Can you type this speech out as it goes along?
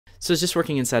So I was just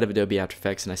working inside of Adobe After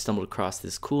Effects and I stumbled across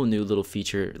this cool new little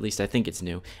feature, at least I think it's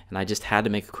new, and I just had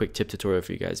to make a quick tip tutorial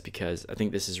for you guys because I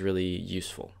think this is really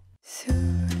useful.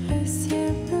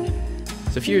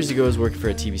 So a few years ago I was working for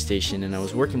a TV station and I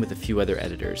was working with a few other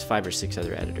editors, 5 or 6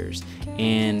 other editors,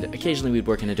 and occasionally we'd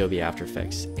work in Adobe After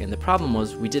Effects. And the problem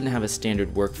was we didn't have a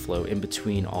standard workflow in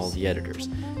between all the editors.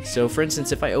 So for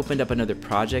instance, if I opened up another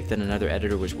project that another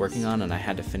editor was working on and I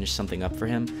had to finish something up for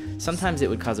him, sometimes it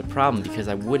would cause a problem because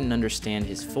I wouldn't understand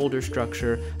his folder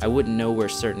structure, I wouldn't know where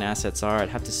certain assets are, I'd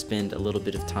have to spend a little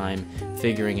bit of time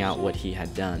figuring out what he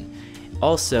had done.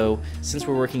 Also, since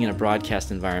we're working in a broadcast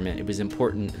environment, it was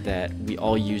important that we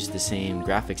all use the same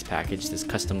graphics package, this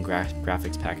custom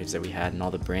graphics package that we had and all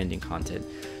the branding content.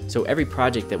 So every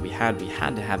project that we had to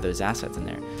have those assets in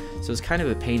there. So it's kind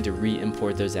of a pain to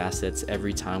re-import those assets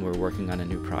every time we're working on a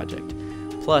new project.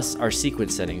 Plus, our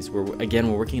sequence settings, we're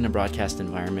working in a broadcast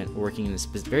environment, we're working in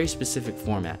a very specific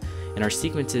format, and our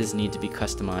sequences need to be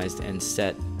customized and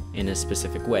set in a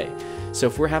specific way. So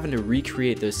if we're having to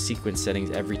recreate those sequence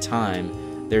settings every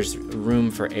time, there's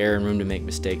room for error and room to make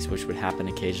mistakes, which would happen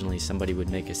occasionally. Somebody would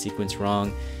make a sequence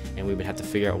wrong and we would have to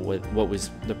figure out what was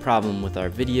the problem with our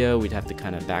video. We'd have to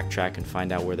kind of backtrack and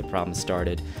find out where the problem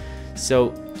started.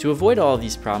 So to avoid all of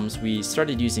these problems, we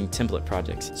started using template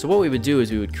projects. So what we would do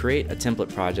is we would create a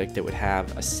template project that would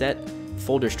have a set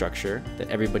folder structure that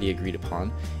everybody agreed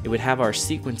upon. It would have our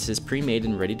sequences pre-made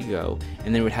and ready to go,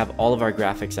 and then it would have all of our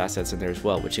graphics assets in there as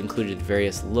well, which included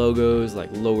various logos like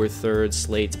lower thirds,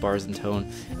 slates, bars and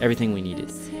tone, everything we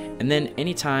needed. And then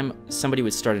anytime somebody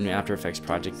would start a new After Effects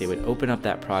project, they would open up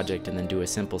that project and then do a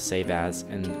simple save as,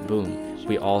 and boom,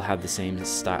 we all have the same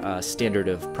standard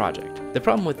of project. The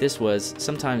problem with this was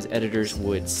sometimes editors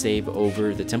would save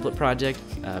over the template project,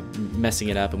 messing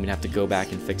it up, and we'd have to go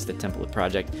back and fix the template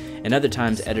project. And other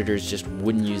times editors just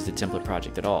wouldn't use the template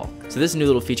project at all. So this new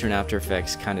little feature in After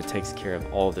Effects kind of takes care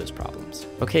of all of those problems.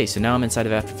 Okay, so now I'm inside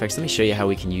of After Effects. Let me show you how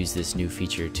we can use this new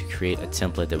feature to create a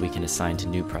template that we can assign to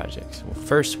new projects. Well,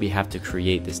 first we have to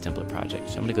create this template project.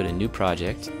 So I'm going to go to New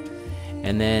Project,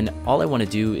 and then all I want to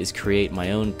do is create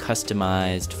my own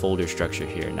customized folder structure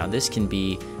here. Now this can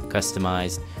be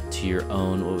customized to your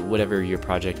own, or whatever your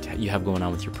project you have going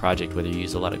on with your project, whether you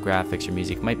use a lot of graphics or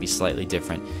music, might be slightly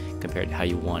different compared to how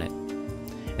you want it.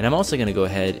 And I'm also going to go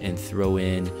ahead and throw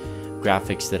in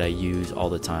graphics that I use all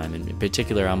the time, and in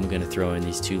particular I'm going to throw in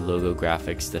these 2 logo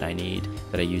graphics that I need,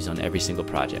 that I use on every single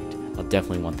project. I'll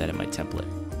definitely want that in my template.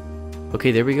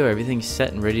 Okay, there we go, everything's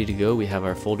set and ready to go. We have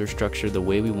our folder structure the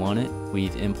way we want it,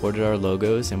 we've imported our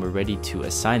logos, and we're ready to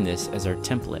assign this as our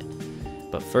template.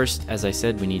 But first, as I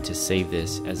said, we need to save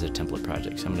this as a template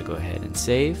project. So I'm going to go ahead and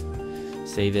save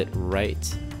it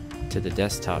right to the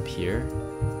desktop here,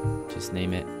 just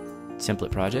name it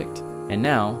template project. And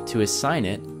now to assign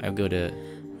it, I'll go to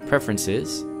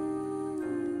Preferences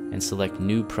and select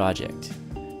New Project.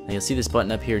 Now you'll see this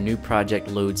button up here, New Project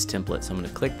Loads Template. So I'm going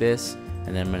to click this,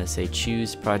 and then I'm going to say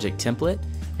Choose Project Template,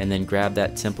 and then grab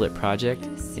that template project,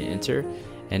 hit enter,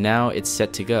 and now it's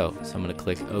set to go. So I'm going to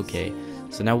click OK.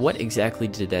 So now what exactly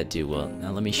did that do? Well,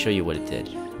 now let me show you what it did.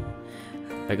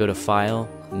 If I go to File,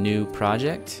 New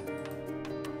Project,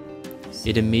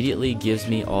 it immediately gives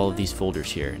me all of these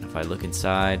folders here. And if I look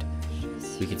inside,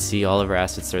 we can see all of our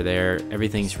assets are there.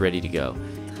 Everything's ready to go.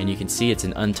 And you can see it's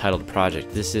an untitled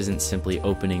project. This isn't simply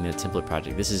opening the template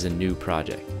project. This is a new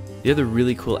project. The other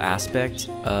really cool aspect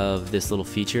of this little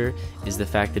feature is the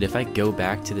fact that if I go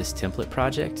back to this template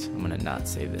project, I'm going to not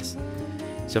save this.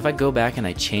 So if I go back and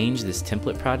I change this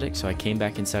template project, so I came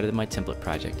back inside of my template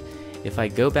project, if I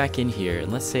go back in here and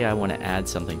let's say I want to add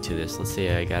something to this, let's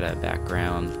say I got a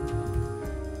background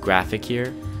graphic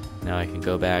here, now I can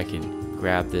go back and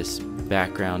grab this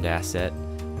background asset.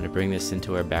 I'm going to bring this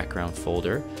into our background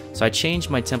folder. So I changed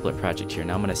my template project here.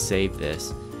 Now I'm going to save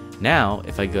this. Now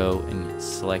if I go and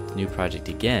select New Project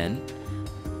again,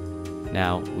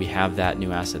 now we have that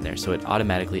new asset there, so it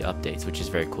automatically updates, which is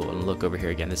very cool. And look over here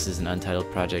again, this is an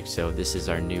untitled project, so this is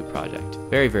our new project.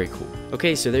 Very, very cool.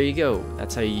 Okay, so there you go.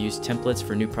 That's how you use templates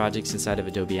for new projects inside of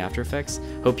Adobe After Effects.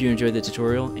 Hope you enjoyed the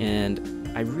tutorial,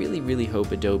 and I really, really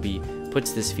hope Adobe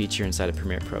puts this feature inside of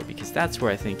Premiere Pro, because that's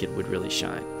where I think it would really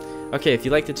shine. Okay, if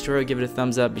you liked the tutorial, give it a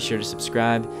thumbs up, be sure to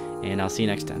subscribe, and I'll see you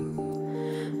next time.